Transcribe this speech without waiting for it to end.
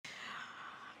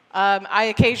I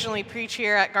occasionally preach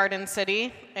here at Garden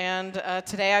City, and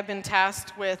today I've been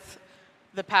tasked with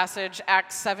the passage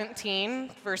Acts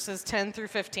 17, verses 10 through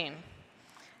 15.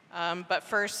 But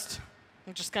first,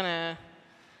 I'm just going to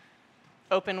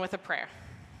open with a prayer.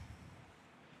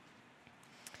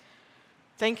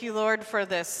 Thank you, Lord, for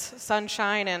this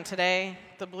sunshine and today,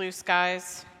 the blue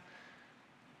skies.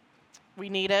 We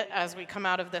need it as we come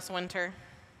out of this winter.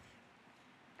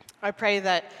 I pray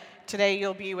that today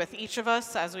you'll be with each of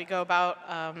us as we go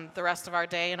about the rest of our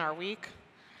day and our week,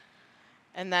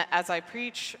 and that as I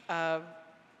preach,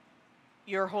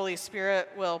 your Holy Spirit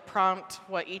will prompt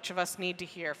what each of us need to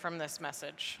hear from this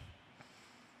message,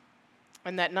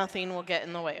 and that nothing will get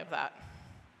in the way of that.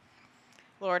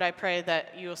 Lord, I pray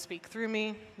that you will speak through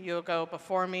me, you will go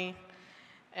before me,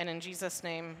 and in Jesus'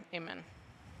 name, amen.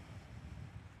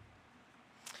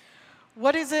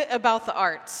 What is it about the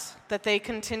arts that they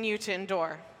continue to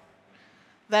endure?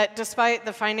 That despite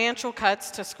the financial cuts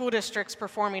to school districts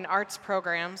performing arts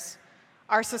programs,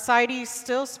 our society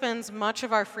still spends much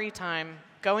of our free time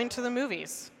going to the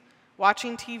movies,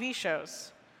 watching TV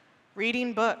shows,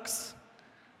 reading books,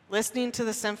 listening to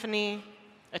the symphony,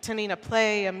 attending a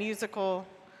play, a musical,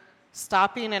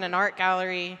 stopping in an art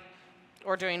gallery,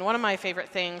 or doing one of my favorite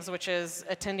things, which is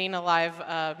attending a live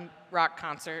rock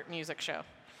concert music show.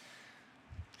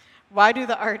 Why do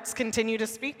the arts continue to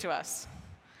speak to us?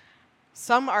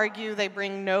 Some argue they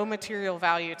bring no material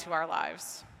value to our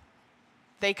lives.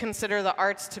 They consider the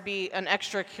arts to be an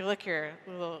extracurricular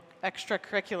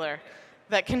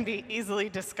that can be easily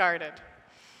discarded.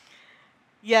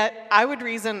 Yet, I would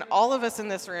reason all of us in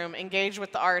this room engage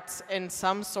with the arts in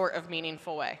some sort of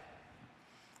meaningful way.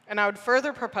 And I would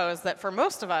further propose that for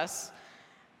most of us,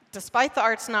 despite the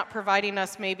arts not providing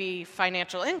us maybe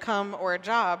financial income or a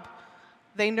job,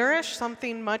 they nourish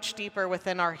something much deeper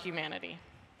within our humanity.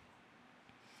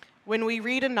 When we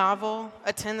read a novel,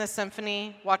 attend the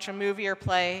symphony, watch a movie or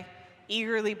play,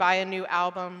 eagerly buy a new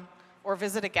album, or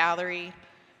visit a gallery,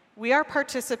 we are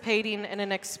participating in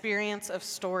an experience of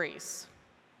stories.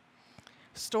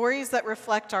 Stories that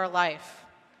reflect our life.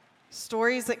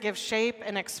 Stories that give shape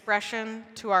and expression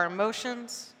to our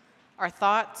emotions, our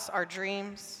thoughts, our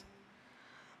dreams.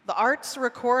 The arts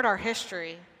record our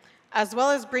history, as well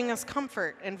as bring us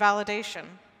comfort and validation.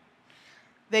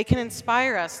 They can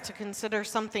inspire us to consider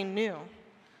something new,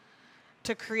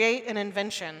 to create an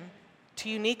invention, to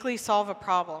uniquely solve a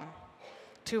problem,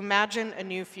 to imagine a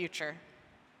new future.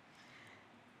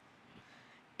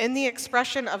 In the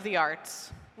expression of the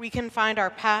arts, we can find our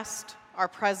past, our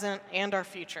present, and our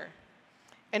future.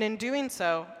 And in doing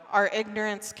so, our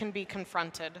ignorance can be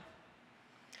confronted.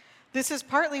 This is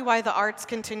partly why the arts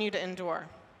continue to endure,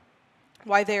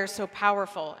 why they are so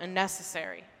powerful and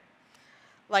necessary.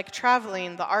 Like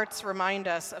traveling, the arts remind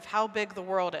us of how big the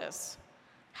world is,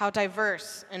 how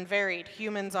diverse and varied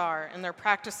humans are in their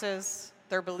practices,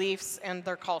 their beliefs, and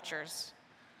their cultures.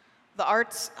 The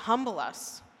arts humble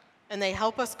us, and they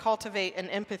help us cultivate an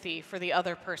empathy for the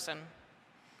other person.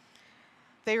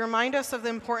 They remind us of the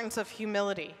importance of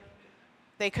humility.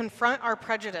 They confront our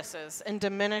prejudices and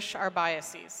diminish our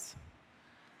biases.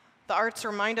 The arts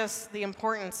remind us the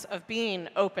importance of being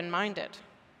open-minded.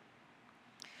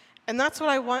 And that's what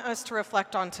I want us to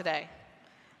reflect on today,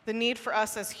 the need for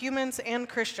us as humans and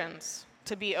Christians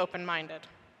to be open-minded.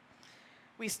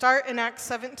 We start in Acts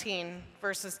 17,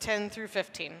 verses 10 through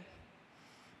 15.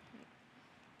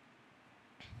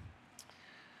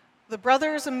 The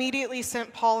brothers immediately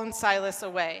sent Paul and Silas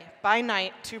away by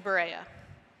night to Berea.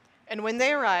 And when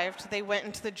they arrived, they went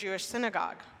into the Jewish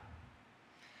synagogue.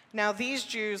 Now these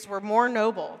Jews were more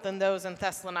noble than those in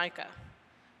Thessalonica.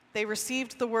 They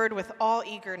received the word with all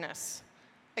eagerness,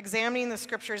 examining the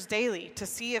scriptures daily to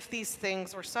see if these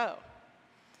things were so.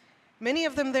 Many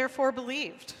of them therefore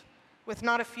believed, with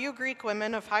not a few Greek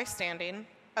women of high standing,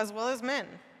 as well as men.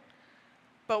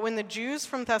 But when the Jews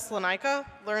from Thessalonica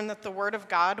learned that the word of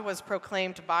God was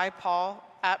proclaimed by Paul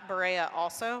at Berea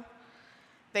also,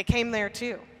 they came there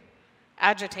too,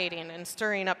 agitating and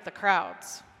stirring up the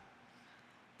crowds.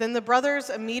 Then the brothers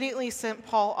immediately sent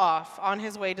Paul off on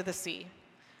his way to the sea,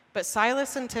 but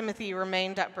Silas and Timothy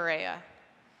remained at Berea.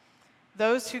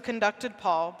 Those who conducted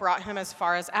Paul brought him as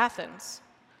far as Athens,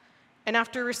 and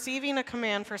after receiving a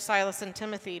command for Silas and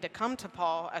Timothy to come to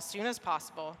Paul as soon as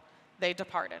possible, they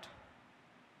departed.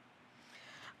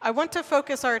 I want to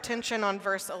focus our attention on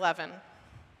verse 11.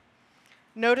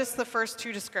 Notice the first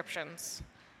two descriptions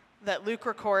that Luke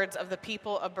records of the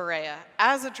people of Berea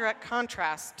as a direct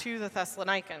contrast to the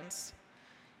Thessalonians.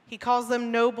 He calls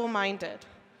them noble-minded,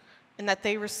 and that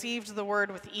they received the word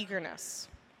with eagerness.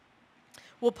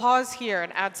 We'll pause here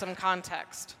and add some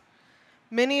context.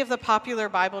 Many of the popular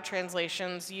Bible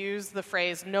translations use the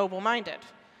phrase noble-minded,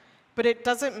 but it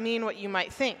doesn't mean what you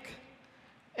might think.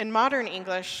 In modern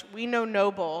English, we know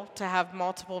noble to have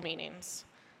multiple meanings.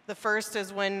 The first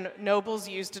is when noble's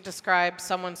used to describe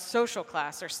someone's social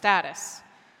class or status.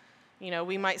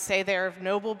 We might say they're of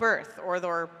noble birth or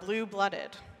they're blue-blooded.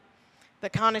 The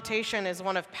connotation is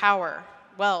one of power,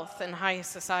 wealth, and high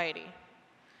society.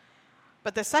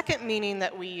 But the second meaning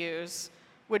that we use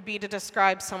would be to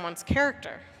describe someone's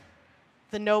character.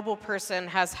 The noble person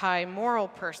has high moral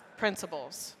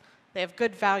principles. They have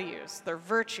good values. They're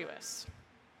virtuous.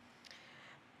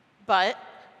 But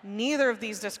neither of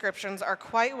these descriptions are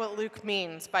quite what Luke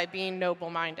means by being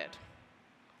noble-minded.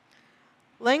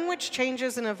 Language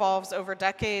changes and evolves over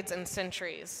decades and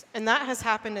centuries, and that has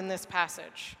happened in this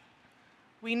passage.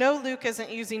 We know Luke isn't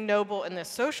using noble in the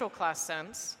social class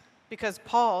sense because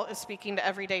Paul is speaking to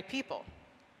everyday people.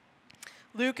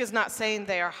 Luke is not saying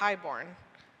they are highborn.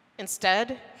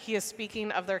 Instead, he is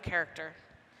speaking of their character.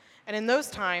 And in those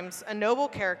times, a noble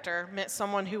character meant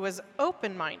someone who was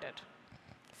open-minded,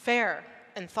 fair,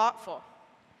 and thoughtful.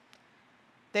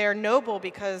 They are noble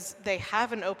because they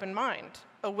have an open mind,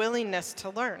 a willingness to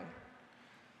learn.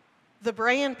 The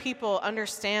Berean people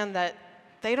understand that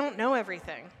they don't know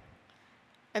everything,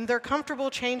 and they're comfortable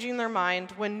changing their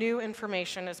mind when new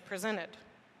information is presented.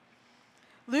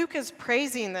 Luke is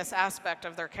praising this aspect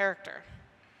of their character.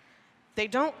 They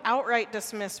don't outright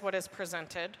dismiss what is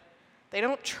presented. They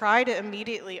don't try to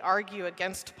immediately argue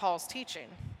against Paul's teaching.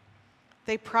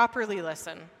 They properly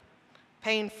listen,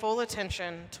 paying full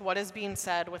attention to what is being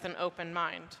said with an open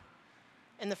mind.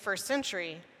 In the first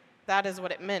century, that is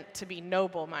what it meant to be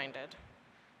noble-minded.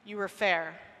 You were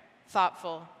fair,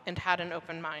 thoughtful, and had an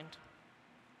open mind.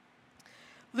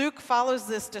 Luke follows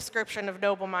this description of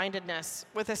noble-mindedness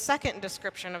with a second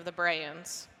description of the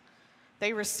Bereans.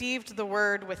 They received the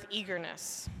word with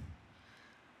eagerness.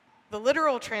 The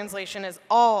literal translation is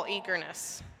all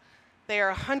eagerness. They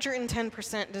are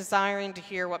 110% desiring to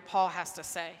hear what Paul has to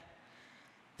say.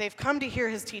 They've come to hear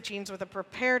his teachings with a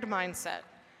prepared mindset,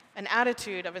 an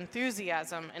attitude of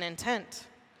enthusiasm and intent.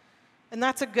 And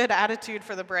that's a good attitude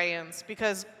for the Bereans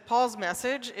because Paul's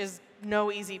message is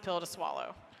no easy pill to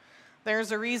swallow.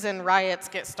 There's a reason riots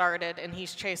get started and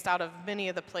he's chased out of many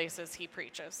of the places he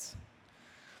preaches.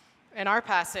 In our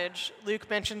passage, Luke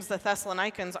mentions the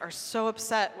Thessalonians are so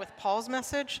upset with Paul's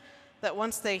message that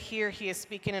once they hear he is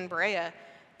speaking in Berea,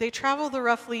 they travel the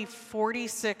roughly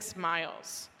 46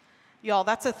 miles. Y'all,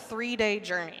 that's a 3-day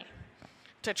journey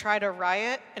to try to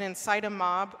riot and incite a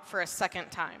mob for a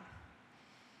second time.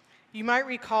 You might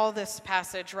recall this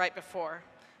passage right before.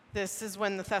 This is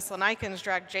when the Thessalonians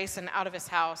drag Jason out of his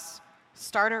house,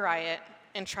 start a riot,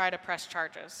 and try to press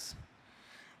charges.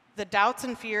 The doubts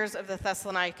and fears of the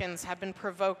Thessalonians have been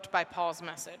provoked by Paul's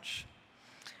message.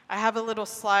 I have a little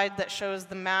slide that shows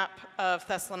the map of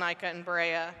Thessalonica and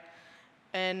Berea,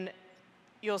 and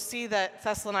you'll see that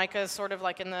Thessalonica is sort of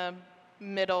like in the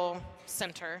middle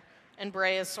center, and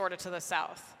Berea is sort of to the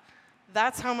south.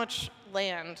 That's how much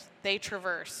land they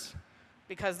traverse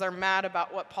because they're mad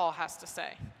about what Paul has to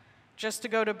say, just to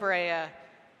go to Berea,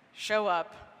 show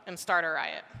up, and start a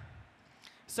riot.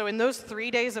 So in those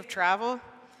 3 days of travel,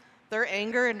 their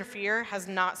anger and fear has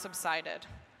not subsided.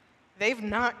 They've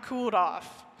not cooled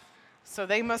off, so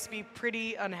they must be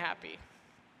pretty unhappy.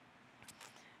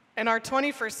 In our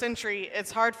 21st century,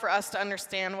 it's hard for us to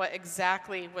understand what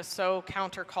exactly was so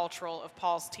countercultural of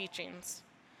Paul's teachings.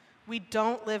 We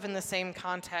don't live in the same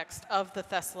context of the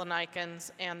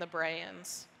Thessalonians and the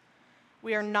Bereans.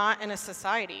 We are not in a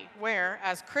society where,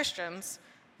 as Christians,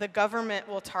 the government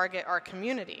will target our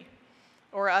community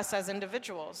or us as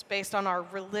individuals based on our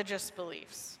religious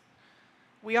beliefs.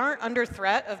 We aren't under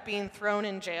threat of being thrown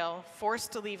in jail,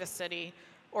 forced to leave a city,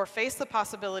 or face the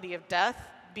possibility of death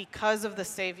because of the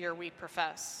Savior we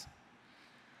profess.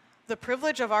 The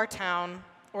privilege of our town,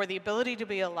 or the ability to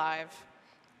be alive,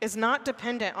 is not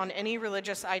dependent on any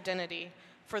religious identity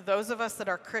for those of us that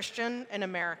are Christian in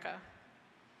America.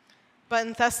 But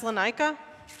in Thessalonica,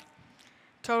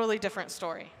 totally different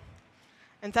story.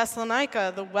 In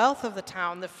Thessalonica, the wealth of the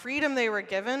town, the freedom they were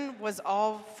given was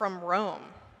all from Rome.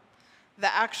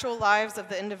 The actual lives of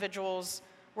the individuals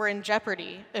were in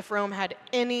jeopardy if Rome had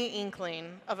any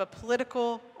inkling of a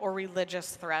political or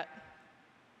religious threat.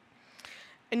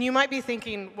 And you might be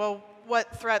thinking, well,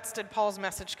 what threats did Paul's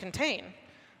message contain?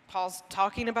 Paul's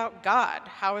talking about God.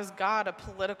 How is God a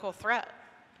political threat?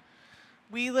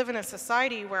 We live in a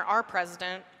society where our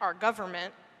president, our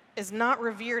government, is not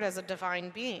revered as a divine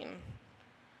being.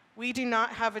 We do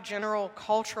not have a general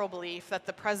cultural belief that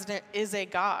the president is a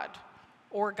god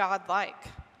or godlike.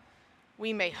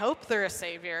 We may hope they're a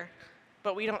savior,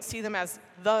 but we don't see them as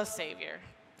the Savior.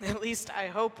 At least I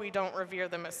hope we don't revere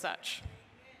them as such.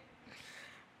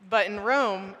 But in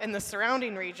Rome and the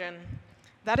surrounding region,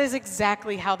 that is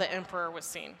exactly how the emperor was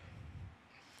seen.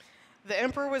 The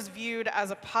emperor was viewed as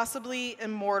a possibly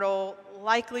immortal,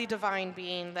 likely divine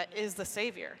being that is the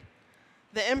Savior.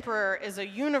 The emperor is a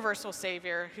universal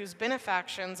Savior whose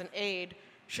benefactions and aid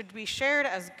should be shared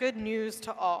as good news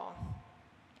to all.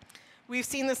 We've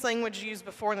seen this language used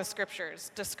before in the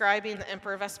scriptures, describing the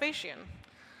Emperor Vespasian.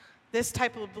 This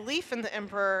type of belief in the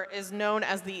emperor is known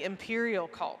as the imperial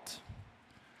cult.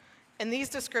 And these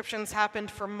descriptions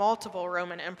happened for multiple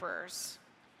Roman emperors.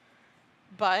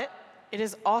 But it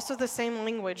is also the same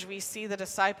language we see the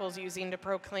disciples using to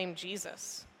proclaim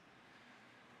Jesus.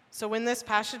 So when this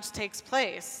passage takes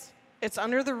place, it's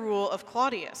under the rule of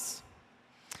Claudius.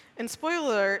 And spoiler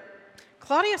alert,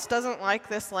 Claudius doesn't like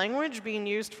this language being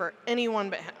used for anyone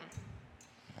but him.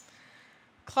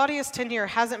 Claudius' tenure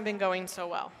hasn't been going so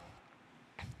well.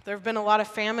 There have been a lot of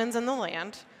famines in the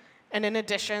land, and in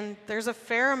addition, there's a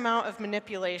fair amount of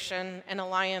manipulation and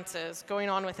alliances going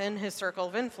on within his circle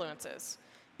of influences,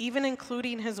 even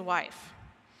including his wife.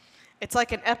 It's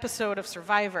like an episode of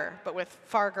Survivor, but with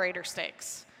far greater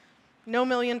stakes. No $1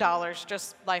 million,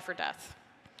 just life or death.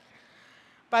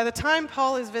 By the time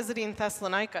Paul is visiting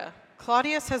Thessalonica,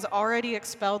 Claudius has already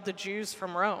expelled the Jews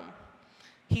from Rome.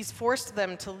 He's forced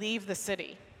them to leave the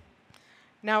city.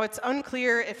 Now, it's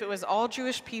unclear if it was all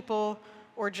Jewish people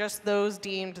or just those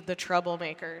deemed the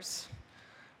troublemakers.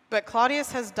 But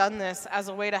Claudius has done this as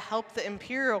a way to help the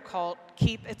imperial cult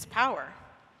keep its power.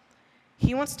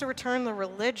 He wants to return the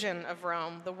religion of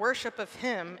Rome, the worship of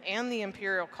him and the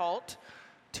imperial cult,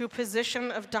 to a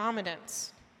position of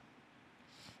dominance.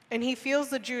 And he feels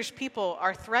the Jewish people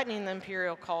are threatening the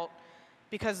imperial cult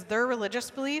because their religious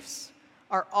beliefs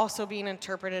are also being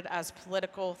interpreted as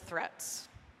political threats.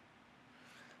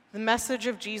 The message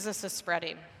of Jesus is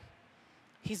spreading.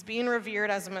 He's being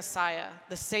revered as a Messiah,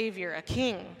 the Savior, a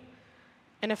king.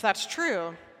 And if that's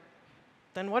true,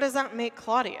 then what does that make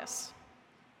Claudius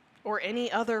or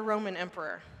any other Roman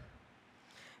emperor?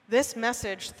 This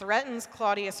message threatens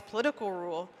Claudius' political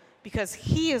rule because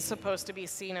he is supposed to be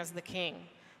seen as the king,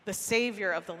 the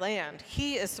Savior of the land.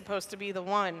 He is supposed to be the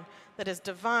one that is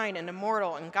divine and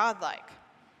immortal and godlike,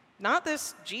 not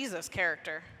this Jesus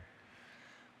character.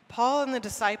 Paul and the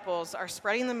disciples are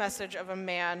spreading the message of a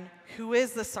man who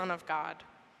is the Son of God,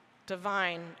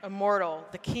 divine, immortal,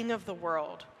 the King of the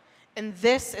world. And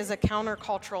this is a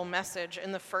countercultural message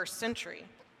in the first century.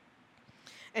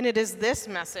 And it is this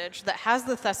message that has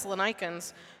the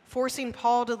Thessalonians forcing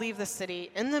Paul to leave the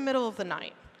city in the middle of the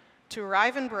night to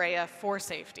arrive in Berea for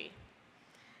safety.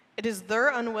 It is their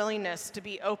unwillingness to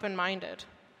be open-minded,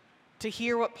 to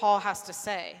hear what Paul has to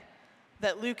say,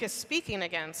 that Luke is speaking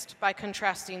against by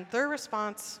contrasting their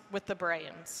response with the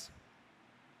Bereans.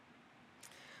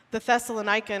 The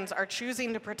Thessalonians are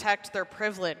choosing to protect their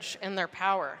privilege and their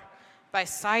power by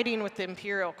siding with the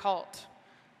imperial cult,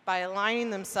 by aligning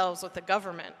themselves with the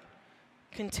government,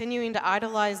 continuing to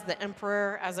idolize the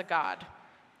emperor as a god,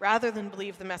 rather than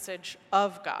believe the message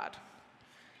of God.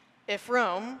 If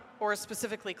Rome, or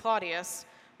specifically Claudius,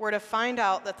 were to find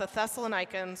out that the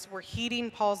Thessalonians were heeding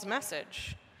Paul's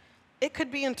message, it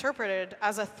could be interpreted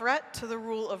as a threat to the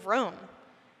rule of Rome,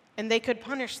 and they could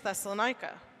punish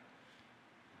Thessalonica.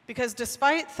 Because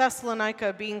despite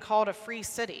Thessalonica being called a free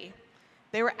city,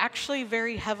 they were actually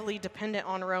very heavily dependent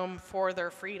on Rome for their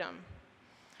freedom.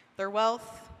 Their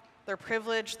wealth, their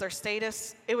privilege, their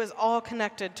status, it was all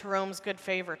connected to Rome's good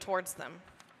favor towards them.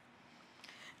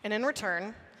 And in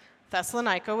return,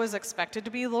 Thessalonica was expected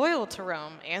to be loyal to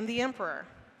Rome and the emperor.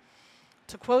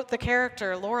 To quote the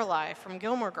character Lorelai from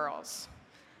Gilmore Girls,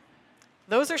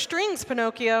 "Those are strings,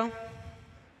 Pinocchio."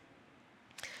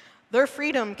 Their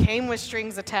freedom came with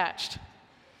strings attached.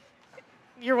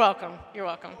 You're welcome. You're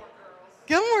welcome.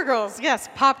 Gilmore Girls, yes,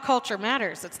 pop culture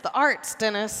matters. It's the arts,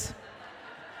 Dennis.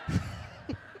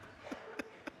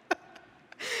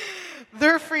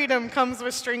 Their freedom comes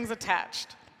with strings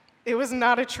attached. It was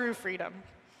not a true freedom.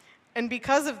 And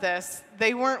because of this,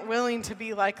 they weren't willing to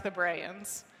be like the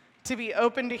Bereans, to be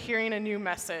open to hearing a new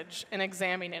message and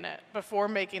examining it before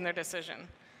making their decision.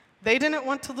 They didn't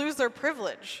want to lose their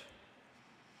privilege.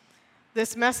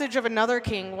 This message of another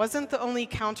king wasn't the only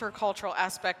countercultural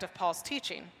aspect of Paul's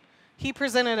teaching. He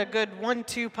presented a good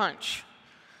 1-2 punch.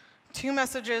 Two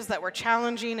messages that were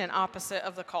challenging and opposite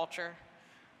of the culture.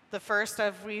 The first,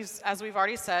 as we've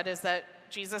already said, is that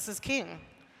Jesus is king.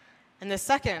 And the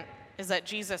second is that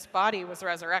Jesus' body was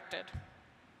resurrected.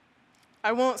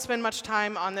 I won't spend much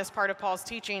time on this part of Paul's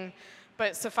teaching,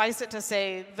 but suffice it to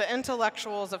say, the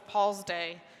intellectuals of Paul's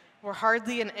day were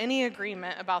hardly in any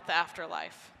agreement about the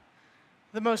afterlife.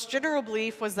 The most general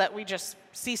belief was that we just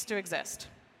cease to exist,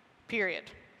 period.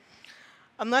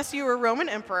 Unless you were a Roman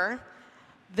emperor,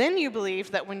 then you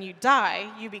believed that when you die,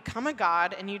 you become a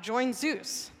god and you join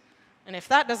Zeus. And if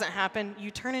that doesn't happen, you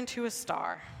turn into a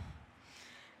star.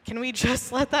 Can we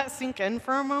just let that sink in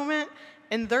for a moment?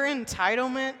 In their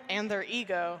entitlement and their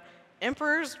ego,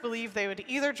 emperors believed they would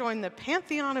either join the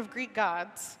pantheon of Greek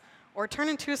gods or turn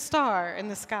into a star in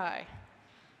the sky.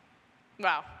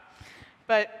 Wow.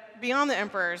 But beyond the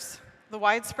emperors, the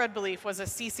widespread belief was a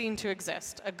ceasing to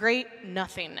exist, a great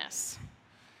nothingness.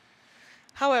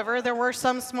 However, there were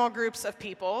some small groups of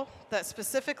people that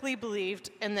specifically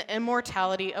believed in the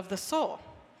immortality of the soul,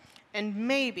 and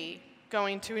maybe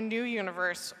going to a new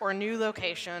universe or new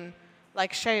location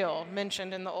like Sheol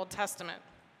mentioned in the Old Testament.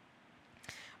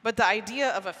 But the idea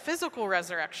of a physical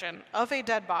resurrection of a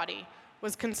dead body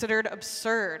was considered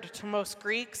absurd to most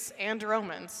Greeks and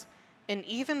Romans, and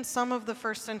even some of the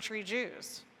first century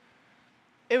Jews.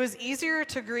 It was easier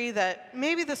to agree that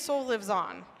maybe the soul lives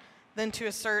on than to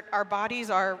assert our bodies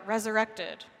are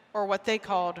resurrected, or what they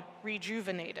called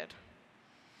rejuvenated.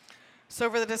 So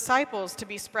for the disciples to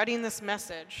be spreading this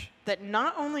message that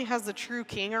not only has the true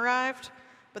king arrived,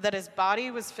 but that his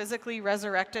body was physically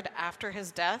resurrected after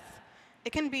his death,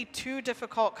 it can be two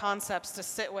difficult concepts to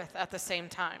sit with at the same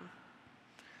time.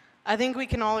 I think we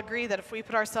can all agree that if we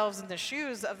put ourselves in the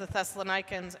shoes of the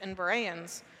Thessalonians and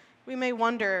Bereans, we may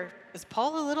wonder, is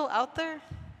Paul a little out there?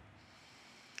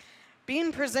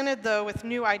 Being presented, though, with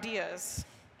new ideas,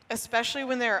 especially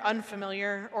when they are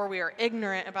unfamiliar or we are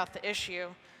ignorant about the issue,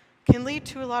 can lead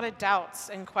to a lot of doubts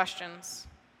and questions,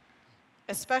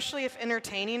 especially if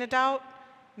entertaining a doubt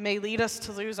may lead us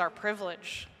to lose our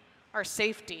privilege, our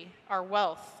safety, our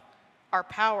wealth, our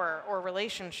power, or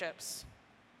relationships.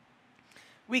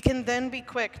 We can then be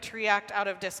quick to react out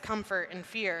of discomfort and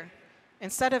fear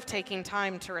instead of taking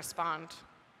time to respond.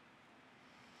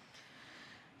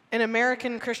 In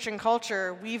American Christian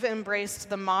culture, we've embraced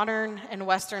the modern and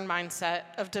Western mindset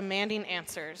of demanding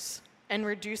answers and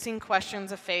reducing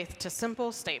questions of faith to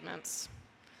simple statements.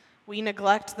 We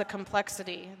neglect the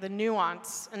complexity, the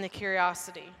nuance, and the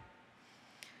curiosity.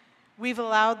 We've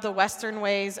allowed the Western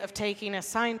ways of taking a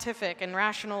scientific and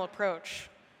rational approach,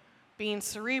 being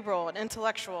cerebral and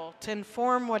intellectual, to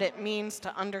inform what it means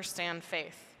to understand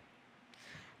faith.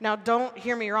 Now, don't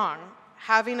hear me wrong.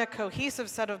 Having a cohesive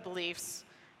set of beliefs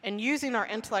and using our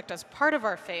intellect as part of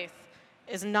our faith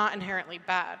is not inherently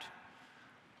bad.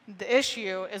 The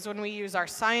issue is when we use our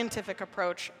scientific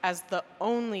approach as the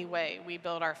only way we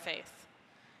build our faith,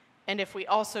 and if we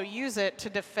also use it to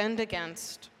defend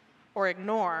against or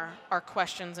ignore our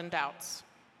questions and doubts.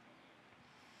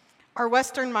 Our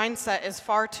Western mindset is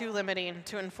far too limiting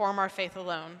to inform our faith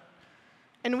alone,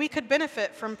 and we could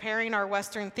benefit from pairing our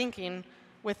Western thinking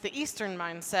with the Eastern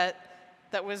mindset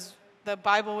that the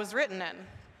Bible was written in.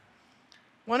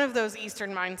 One of those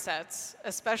Eastern mindsets,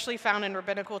 especially found in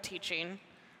rabbinical teaching,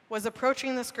 was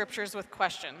approaching the scriptures with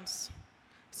questions.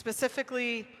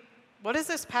 Specifically, what does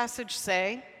this passage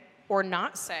say or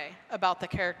not say about the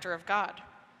character of God?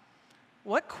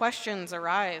 What questions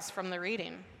arise from the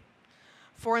reading?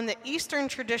 For in the Eastern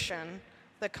tradition,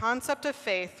 the concept of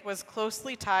faith was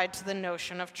closely tied to the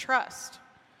notion of trust.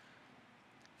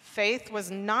 Faith was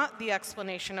not the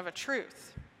explanation of a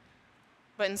truth,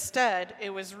 but instead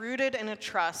it was rooted in a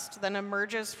trust that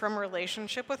emerges from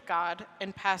relationship with God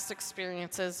and past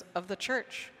experiences of the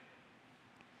church.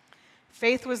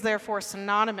 Faith was therefore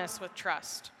synonymous with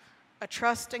trust, a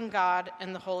trust in God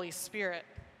and the Holy Spirit.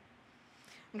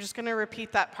 I'm just going to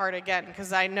repeat that part again,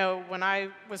 because I know when I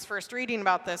was first reading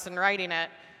about this and writing it,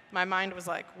 my mind was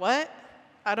like, what?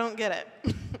 I don't get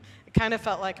it. It kind of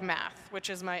felt like math, which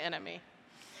is my enemy.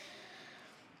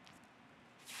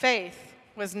 Faith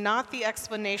was not the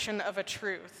explanation of a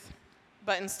truth,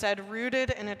 but instead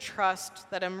rooted in a trust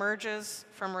that emerges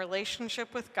from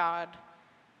relationship with God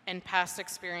and past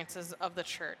experiences of the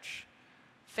church.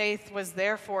 Faith was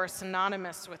therefore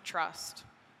synonymous with trust,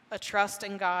 a trust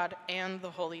in God and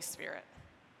the Holy Spirit.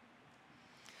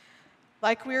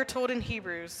 Like we are told in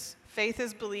Hebrews, faith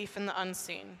is belief in the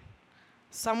unseen.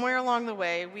 Somewhere along the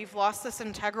way, we've lost this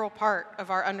integral part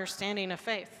of our understanding of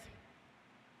faith.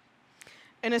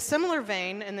 In a similar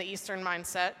vein, in the Eastern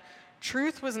mindset,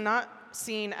 truth was not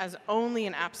seen as only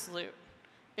an absolute.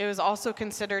 It was also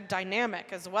considered dynamic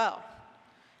as well.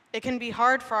 It can be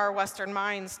hard for our Western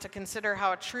minds to consider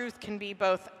how a truth can be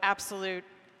both absolute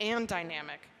and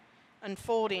dynamic,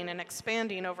 unfolding and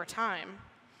expanding over time.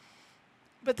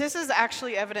 But this is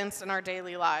actually evidenced in our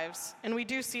daily lives, and we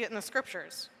do see it in the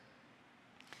scriptures.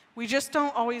 We just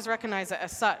don't always recognize it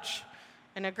as such.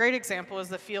 And a great example is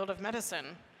the field of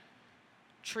medicine.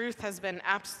 Truth has been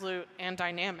absolute and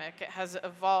dynamic. It has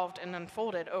evolved and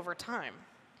unfolded over time.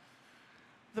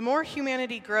 The more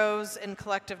humanity grows in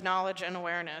collective knowledge and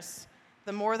awareness,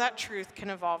 the more that truth can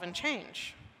evolve and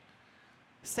change.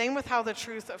 Same with how the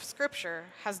truth of Scripture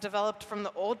has developed from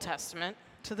the Old Testament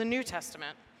to the New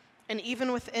Testament, and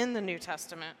even within the New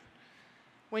Testament.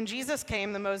 When Jesus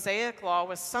came, the Mosaic law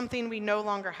was something we no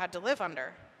longer had to live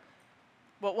under.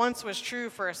 What once was true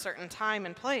for a certain time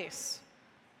and place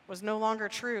was no longer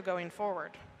true going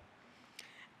forward.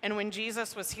 And when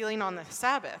Jesus was healing on the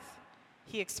Sabbath,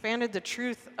 he expanded the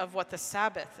truth of what the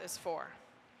Sabbath is for.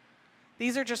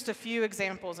 These are just a few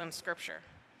examples in Scripture.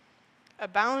 A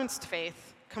balanced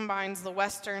faith combines the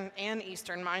Western and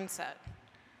Eastern mindset,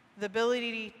 the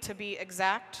ability to be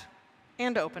exact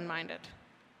and open-minded,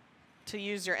 to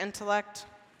use your intellect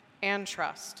and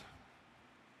trust.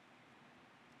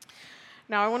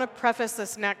 Now, I want to preface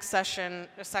this next section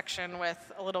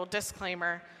with a little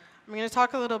disclaimer. I'm going to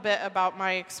talk a little bit about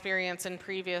my experience in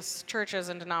previous churches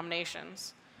and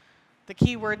denominations. The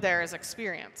key word there is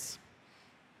experience.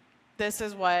 This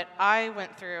is what I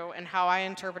went through and how I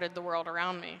interpreted the world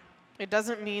around me. It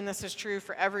doesn't mean this is true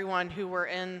for everyone who were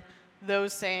in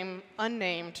those same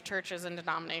unnamed churches and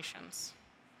denominations.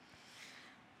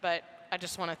 But I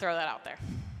just want to throw that out there.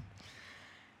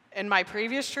 In my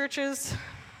previous churches,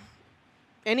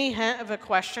 any hint of a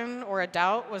question or a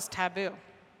doubt was taboo.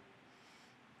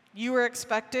 You were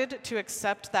expected to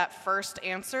accept that first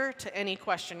answer to any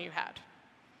question you had.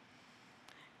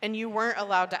 And you weren't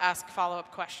allowed to ask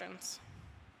follow-up questions.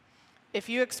 If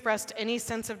you expressed any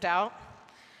sense of doubt,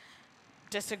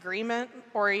 disagreement,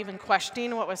 or even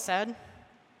questioning what was said,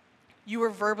 you were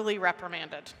verbally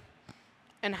reprimanded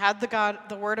and had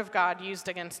the Word of God used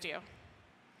against you.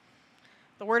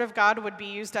 The Word of God would be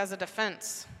used as a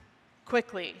defense,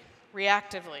 quickly,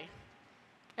 reactively,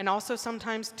 and also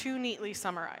sometimes too neatly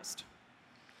summarized.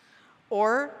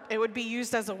 Or it would be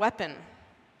used as a weapon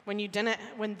when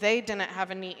they didn't have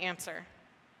a neat answer,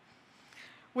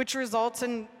 which results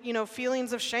in,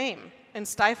 feelings of shame and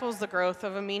stifles the growth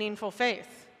of a meaningful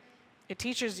faith. It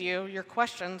teaches you your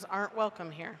questions aren't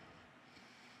welcome here.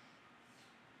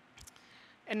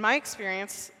 In my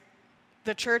experience,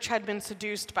 the church had been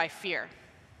seduced by fear.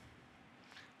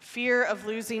 Fear of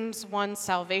losing one's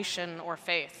salvation or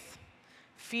faith.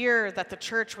 Fear that the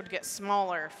church would get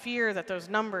smaller. Fear that those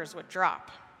numbers would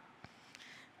drop.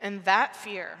 And that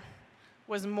fear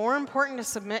was more important to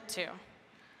submit to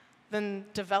than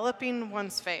developing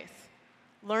one's faith,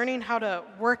 learning how to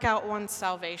work out one's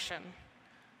salvation,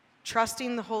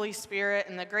 trusting the Holy Spirit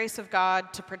and the grace of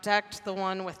God to protect the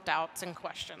one with doubts and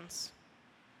questions.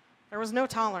 There was no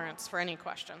tolerance for any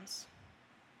questions.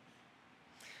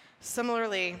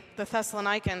 Similarly, the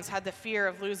Thessalonians had the fear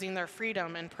of losing their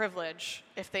freedom and privilege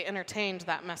if they entertained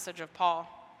that message of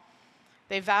Paul.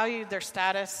 They valued their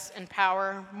status and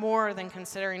power more than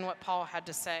considering what Paul had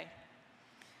to say.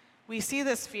 We see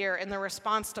this fear in the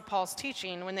response to Paul's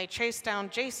teaching when they chase down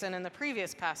Jason in the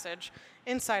previous passage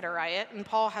inside a riot, and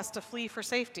Paul has to flee for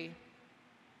safety.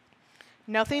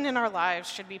 Nothing in our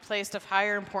lives should be placed of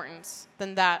higher importance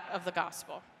than that of the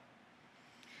gospel.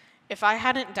 If I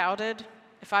hadn't doubted,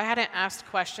 if I hadn't asked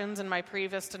questions in my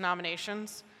previous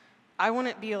denominations, I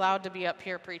wouldn't be allowed to be up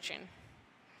here preaching.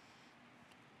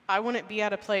 I wouldn't be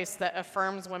at a place that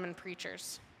affirms women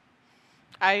preachers.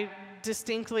 I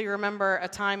distinctly remember a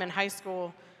time in high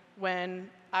school when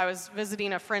I was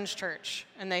visiting a fringe church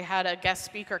and they had a guest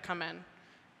speaker come in,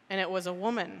 and it was a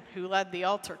woman who led the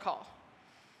altar call.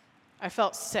 I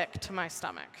felt sick to my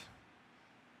stomach.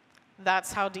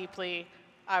 That's how deeply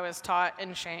I was taught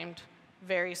and shamed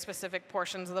very specific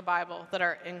portions of the Bible that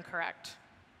are incorrect.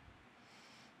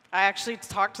 I actually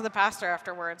talked to the pastor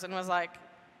afterwards and was like,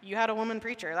 "You had a woman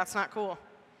preacher. That's not cool.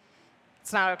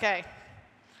 It's not okay."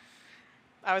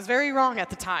 I was very wrong at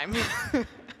the time.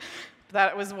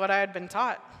 That was what I had been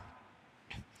taught.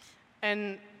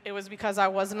 And it was because I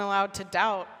wasn't allowed to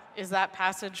doubt, is that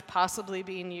passage possibly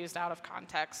being used out of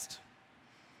context?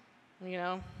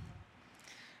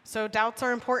 So doubts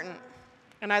are important.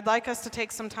 And I'd like us to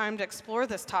take some time to explore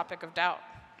this topic of doubt.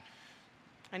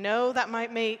 I know that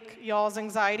might make y'all's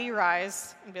anxiety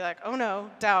rise and be like, "Oh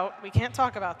no, doubt, we can't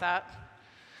talk about that."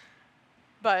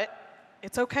 But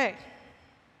it's okay.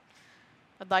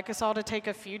 I'd like us all to take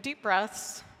a few deep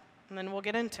breaths, and then we'll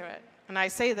get into it. And I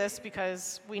say this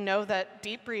because we know that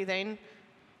deep breathing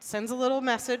sends a little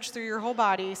message through your whole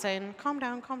body saying, "Calm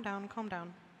down, calm down, calm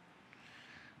down."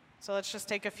 So let's just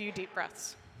take a few deep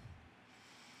breaths.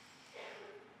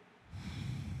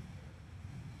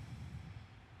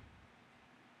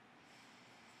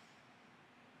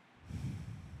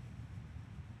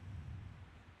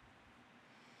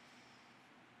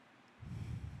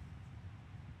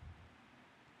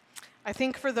 I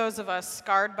think for those of us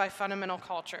scarred by fundamental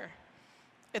culture,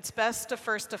 it's best to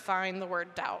first define the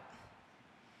word doubt.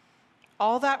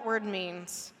 All that word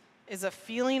means is a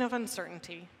feeling of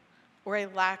uncertainty or a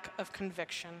lack of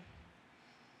conviction.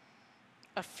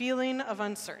 A feeling of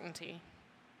uncertainty,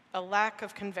 a lack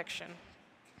of conviction.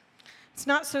 It's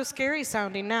not so scary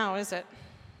sounding now, is it?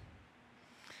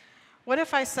 What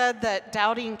if I said that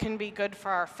doubting can be good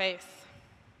for our faith?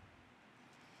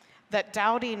 That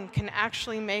doubting can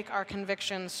actually make our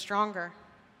convictions stronger?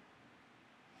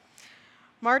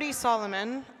 Marty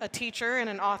Solomon, a teacher and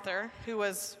an author who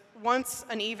was once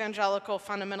an evangelical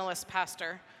fundamentalist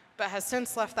pastor, but has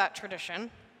since left that tradition,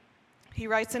 he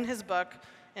writes in his book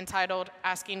entitled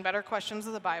Asking Better Questions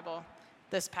of the Bible,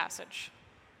 this passage.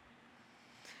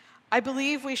 I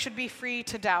believe we should be free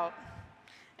to doubt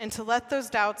and to let those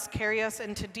doubts carry us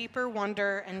into deeper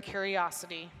wonder and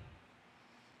curiosity.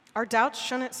 Our doubts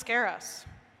shouldn't scare us,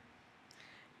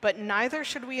 but neither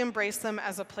should we embrace them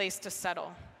as a place to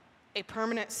settle, a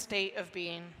permanent state of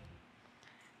being.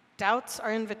 Doubts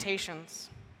are invitations,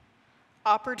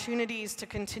 opportunities to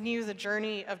continue the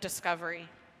journey of discovery.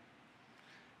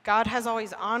 God has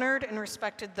always honored and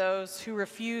respected those who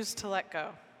refuse to let go.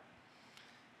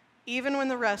 Even when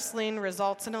the wrestling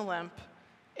results in a limp,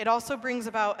 it also brings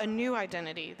about a new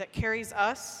identity that carries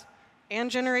us and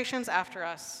generations after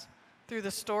us through the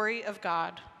story of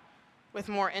God with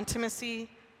more intimacy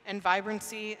and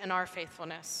vibrancy in our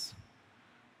faithfulness.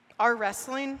 Our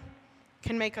wrestling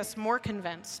can make us more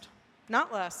convinced,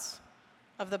 not less,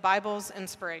 of the Bible's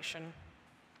inspiration.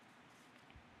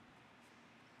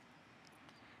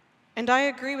 And I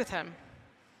agree with him.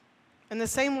 In the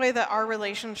same way that our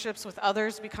relationships with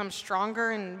others become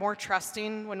stronger and more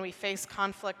trusting when we face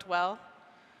conflict well,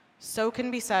 so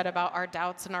can be said about our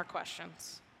doubts and our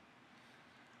questions.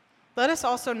 Let us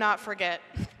also not forget,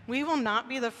 we will not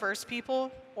be the first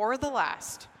people or the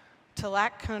last to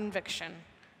lack conviction,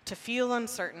 to feel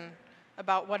uncertain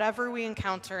about whatever we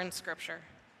encounter in Scripture.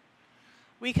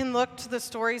 We can look to the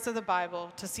stories of the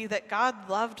Bible to see that God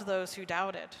loved those who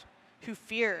doubted, who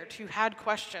feared, who had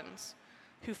questions,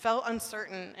 who felt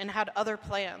uncertain and had other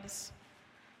plans.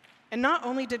 And not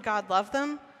only did God love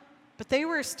them, but they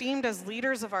were esteemed as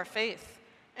leaders of our faith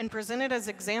and presented as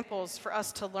examples for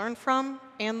us to learn from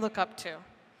and look up to.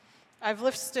 I've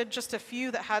listed just a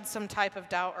few that had some type of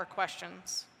doubt or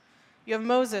questions. You have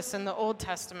Moses in the Old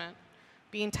Testament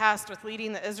being tasked with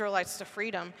leading the Israelites to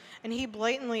freedom, and he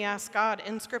blatantly asked God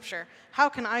in Scripture, "How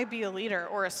can I be a leader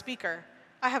or a speaker?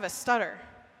 I have a stutter."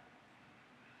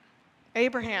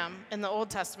 Abraham in the Old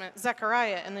Testament,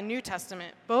 Zechariah in the New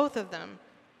Testament, both of them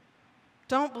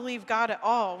don't believe God at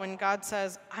all when God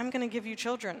says, "I'm going to give you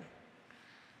children."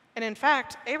 And in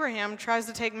fact, Abraham tries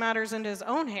to take matters into his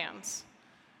own hands.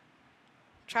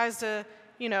 Tries to,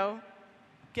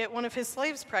 get one of his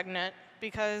slaves pregnant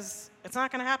because it's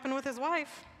not going to happen with his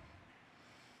wife.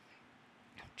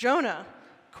 Jonah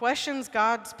questions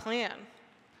God's plan.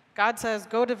 God says,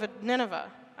 "Go to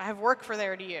Nineveh. I have work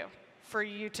for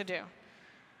you to do."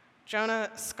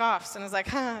 Jonah scoffs and is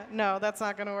like, "No, that's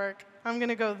not going to work. I'm going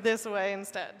to go this way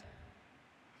instead."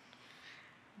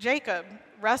 Jacob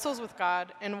wrestles with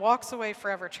God and walks away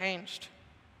forever changed.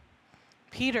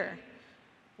 Peter,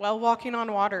 while walking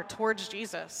on water towards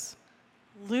Jesus,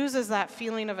 loses that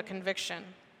feeling of a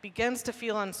conviction, begins to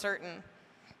feel uncertain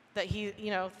that he,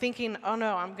 thinking, "Oh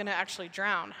no, I'm going to actually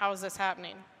drown. How is this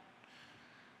happening?"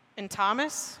 And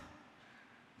Thomas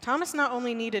not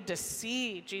only needed to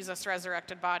see Jesus'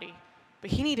 resurrected body, but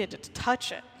he needed to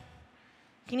touch it.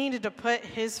 He needed to put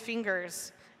his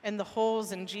fingers in the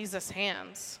holes in Jesus'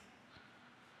 hands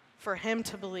for him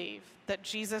to believe that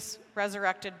Jesus'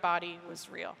 resurrected body was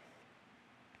real.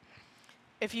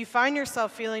 If you find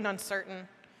yourself feeling uncertain,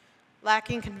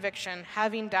 lacking conviction,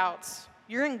 having doubts,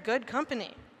 you're in good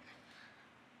company.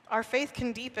 Our faith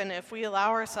can deepen if we allow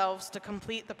ourselves to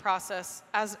complete the process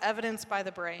as evidenced by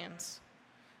the Bereans.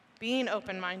 Being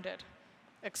open-minded,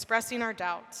 expressing our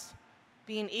doubts,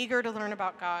 being eager to learn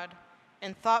about God,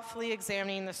 and thoughtfully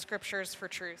examining the Scriptures for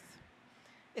truth.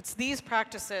 It's these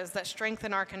practices that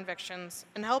strengthen our convictions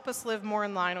and help us live more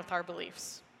in line with our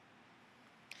beliefs.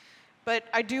 But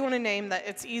I do want to name that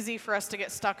it's easy for us to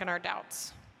get stuck in our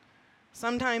doubts.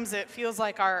 Sometimes it feels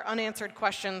like our unanswered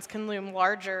questions can loom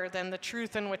larger than the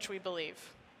truth in which we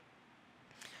believe.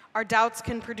 Our doubts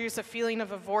can produce a feeling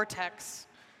of a vortex,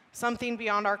 something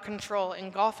beyond our control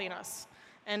engulfing us.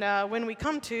 And when we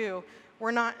come to,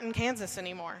 we're not in Kansas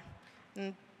anymore.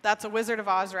 And that's a Wizard of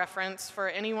Oz reference for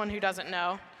anyone who doesn't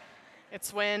know.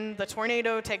 It's when the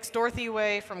tornado takes Dorothy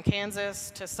away from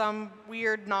Kansas to some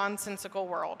weird, nonsensical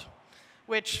world,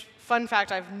 which, fun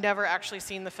fact, I've never actually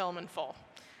seen the film in full.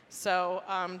 So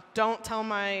don't tell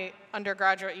my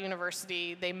undergraduate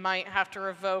university they might have to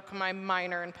revoke my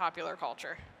minor in popular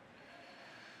culture.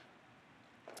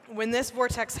 When this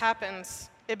vortex happens,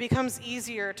 it becomes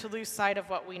easier to lose sight of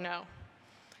what we know.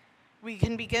 We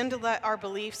can begin to let our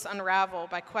beliefs unravel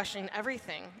by questioning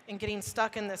everything and getting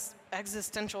stuck in this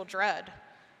existential dread.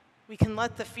 We can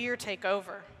let the fear take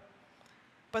over.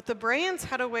 But the Bereans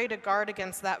had a way to guard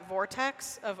against that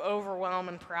vortex of overwhelm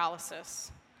and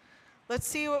paralysis. Let's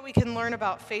see what we can learn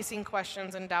about facing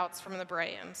questions and doubts from the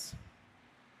Bereans.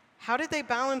 How did they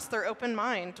balance their open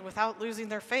mind without losing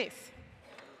their faith?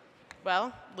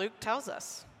 Well, Luke tells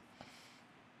us.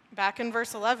 Back in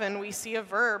verse 11, we see a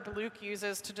verb Luke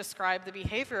uses to describe the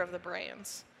behavior of the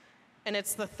Bereans, and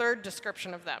it's the third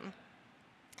description of them.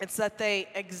 It's that they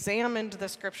examined the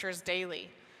scriptures daily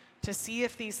to see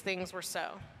if these things were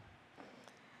so.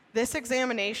 This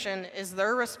examination is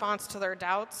their response to their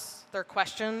doubts, their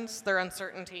questions, their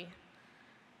uncertainty.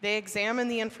 They examine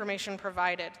the information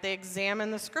provided. They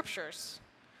examine the scriptures.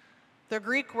 The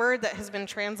Greek word that has been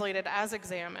translated as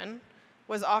examine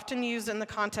was often used in the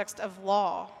context of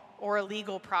law or a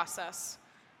legal process,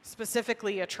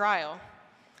 specifically a trial.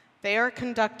 They are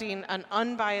conducting an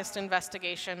unbiased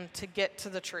investigation to get to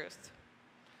the truth.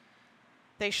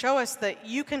 They show us that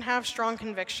you can have strong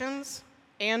convictions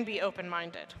and be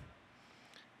open-minded.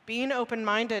 Being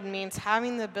open-minded means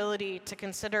having the ability to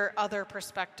consider other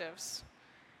perspectives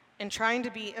and trying to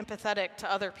be empathetic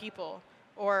to other people,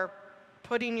 or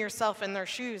putting yourself in their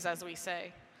shoes, as we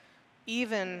say,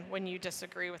 even when you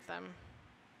disagree with them.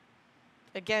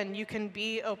 Again, you can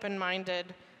be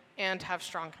open-minded and have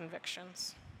strong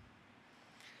convictions.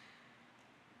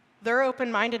 Their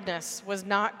open-mindedness was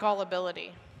not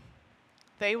gullibility.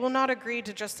 They will not agree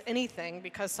to just anything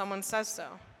because someone says so.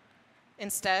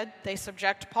 Instead, they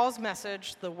subject Paul's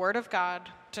message, the Word of God,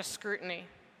 to scrutiny.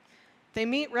 They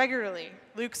meet regularly,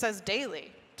 Luke says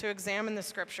daily, to examine the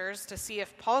scriptures to see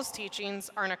if Paul's teachings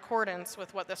are in accordance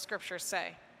with what the scriptures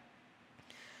say.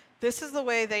 This is the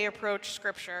way they approach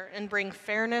scripture and bring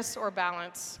fairness or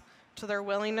balance to their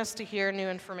willingness to hear new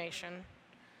information.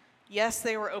 Yes,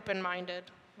 they were open-minded,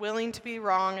 willing to be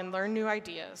wrong and learn new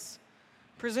ideas,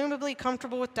 presumably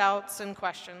comfortable with doubts and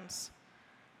questions.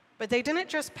 But they didn't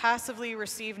just passively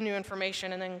receive new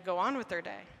information and then go on with their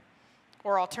day,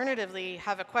 or alternatively,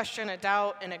 have a question, a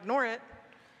doubt, and ignore it,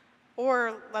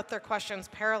 or let their questions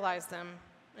paralyze them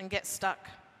and get stuck.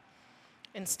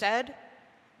 Instead,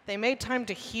 they made time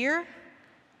to hear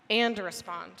and to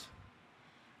respond.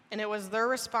 And it was their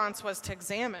response was to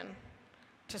examine,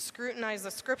 to scrutinize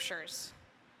the scriptures.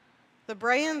 The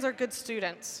Bereans are good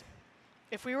students.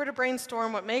 If we were to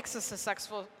brainstorm what makes a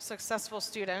successful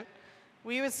student,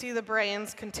 we would see the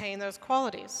Bereans contain those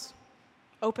qualities: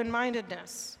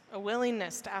 open-mindedness, a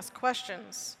willingness to ask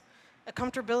questions, a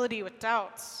comfortability with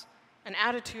doubts, an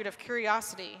attitude of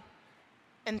curiosity,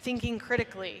 and thinking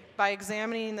critically by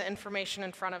examining the information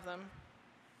in front of them.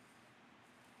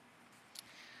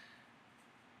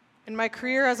 In my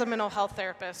career as a mental health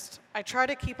therapist, I try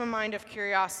to keep a mind of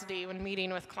curiosity when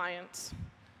meeting with clients.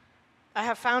 I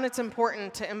have found it's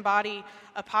important to embody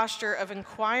a posture of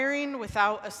inquiring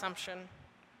without assumption,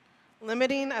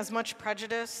 limiting as much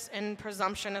prejudice and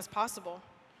presumption as possible,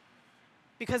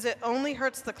 because it only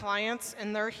hurts the clients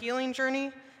in their healing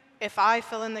journey if I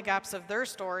fill in the gaps of their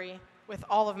story with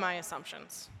all of my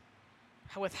assumptions,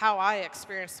 with how I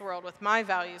experience the world, with my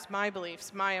values, my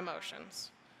beliefs, my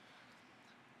emotions.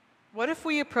 What if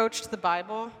we approached the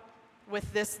Bible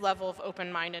with this level of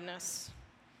open-mindedness?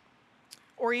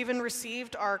 Or even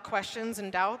received our questions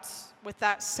and doubts with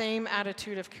that same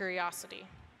attitude of curiosity?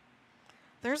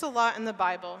 There's a lot in the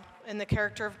Bible, in the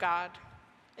character of God,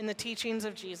 in the teachings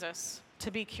of Jesus, to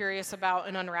be curious about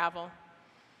and unravel.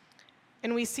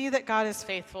 And we see that God is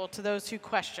faithful to those who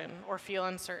question or feel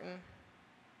uncertain.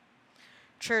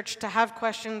 Church, to have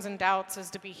questions and doubts is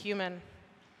to be human.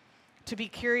 To be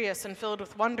curious and filled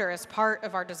with wonder is part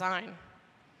of our design.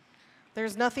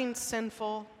 There's nothing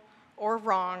sinful or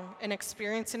wrong in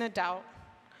experiencing a doubt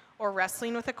or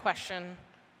wrestling with a question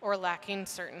or lacking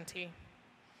certainty.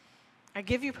 I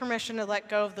give you permission to let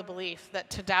go of the belief that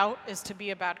to doubt is to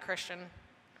be a bad Christian.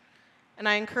 And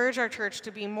I encourage our church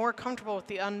to be more comfortable with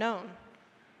the unknown,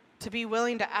 to be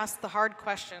willing to ask the hard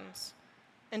questions,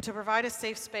 and to provide a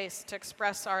safe space to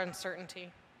express our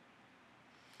uncertainty.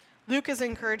 Luke is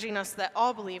encouraging us that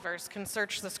all believers can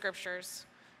search the scriptures,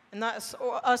 and that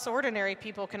us ordinary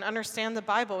people can understand the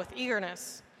Bible with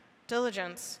eagerness,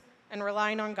 diligence, and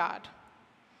relying on God.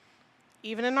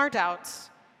 Even in our doubts,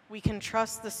 we can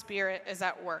trust the Spirit is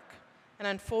at work and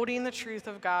unfolding the truth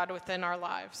of God within our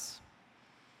lives.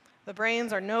 The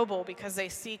Bereans are noble because they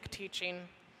seek teaching.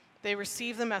 They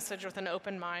receive the message with an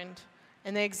open mind,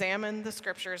 and they examine the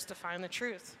scriptures to find the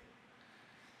truth.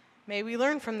 May we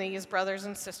learn from these brothers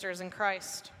and sisters in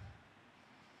Christ.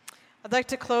 I'd like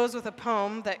to close with a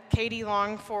poem that Katie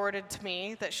Long forwarded to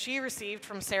me that she received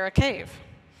from Sarah Cave,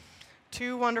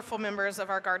 two wonderful members of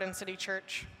our Garden City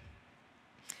Church.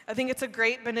 I think it's a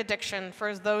great benediction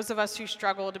for those of us who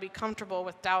struggle to be comfortable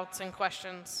with doubts and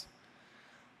questions.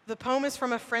 The poem is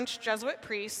from a French Jesuit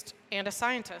priest and a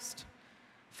scientist,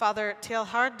 Father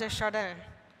Teilhard de Chardin,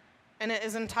 and it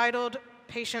is entitled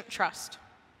Patient Trust.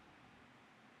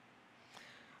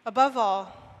 Above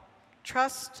all,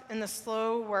 trust in the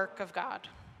slow work of God.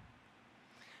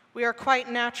 We are quite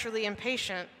naturally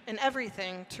impatient in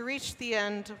everything to reach the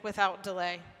end without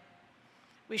delay.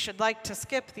 We should like to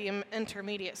skip the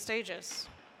intermediate stages.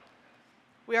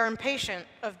 We are impatient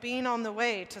of being on the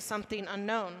way to something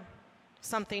unknown,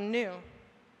 something new.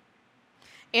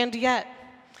 And yet,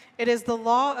 it is the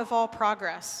law of all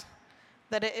progress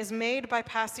that it is made by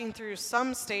passing through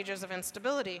some stages of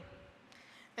instability,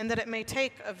 and that it may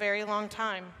take a very long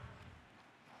time.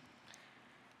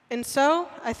 And so,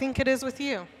 I think it is with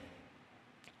you.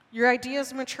 Your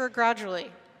ideas mature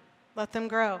gradually. Let them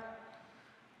grow.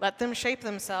 Let them shape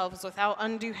themselves without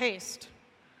undue haste.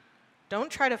 Don't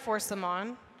try to force them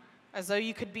on, as though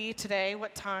you could be today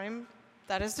what time,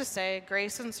 that is to say,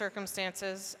 grace and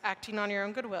circumstances, acting on your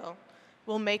own goodwill,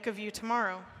 will make of you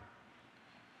tomorrow.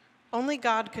 Only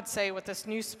God could say what this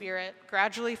new spirit,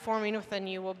 gradually forming within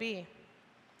you, will be.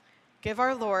 Give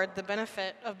our Lord the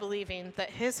benefit of believing that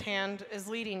his hand is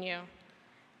leading you,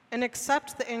 and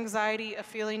accept the anxiety of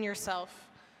feeling yourself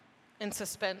in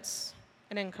suspense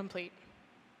and incomplete.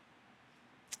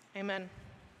 Amen.